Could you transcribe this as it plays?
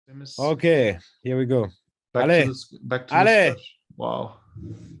miss. Okay, here we go. Back Allez. to the back to Allez. the scratch. Wow.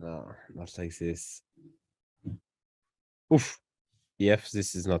 No, not like this. Oof. Yes,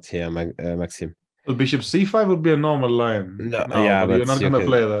 this is not here, Maxim. Well, bishop c5 would be a normal line. No, yeah, but you're but not you gonna can-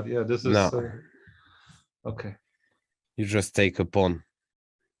 play that. Yeah, this is No. okay. You just take a pawn.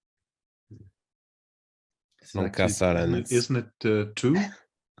 It's Long actually- castle and isn't it 2?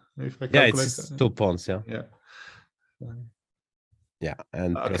 If I yeah, calculate it's that. 2 pawns, yeah. Yeah. Yeah,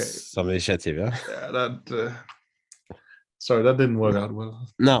 and Okay. plus some initiative, yeah. Yeah, that. Sorry, that didn't work out well.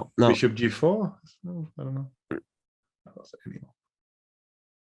 No. Bishop g4. No, I don't know. That was anymore.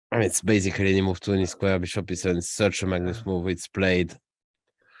 I mean, it's basically any move to any square. Bishop is in such a Magnus move. It's played.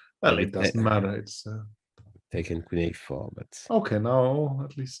 Well, Maybe it doesn't matter. It's taken queen a4, but okay. Now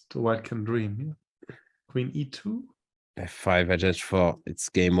at least white can dream. Yeah. Queen e2. f5, edge h4. It's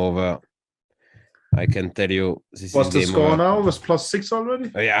game over. I can tell you this What's is the game score over. now? It was +6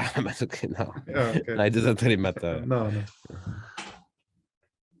 already. Oh, yeah, but okay now. Yeah, okay. No, it doesn't really matter. No.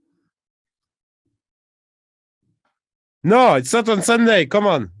 No, it's not on Sunday. Come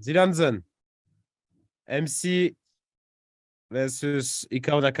on, Zilanzen. MC versus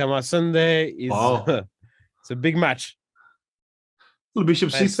Hikaru Nakama Sunday is Wow. it's a big match. Well,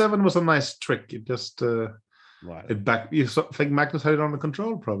 bishop Nice. c7 was a nice trick. It just Wow. it back. You think Magnus had it under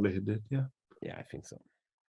control? Probably he did. Yeah. Yeah, I think so.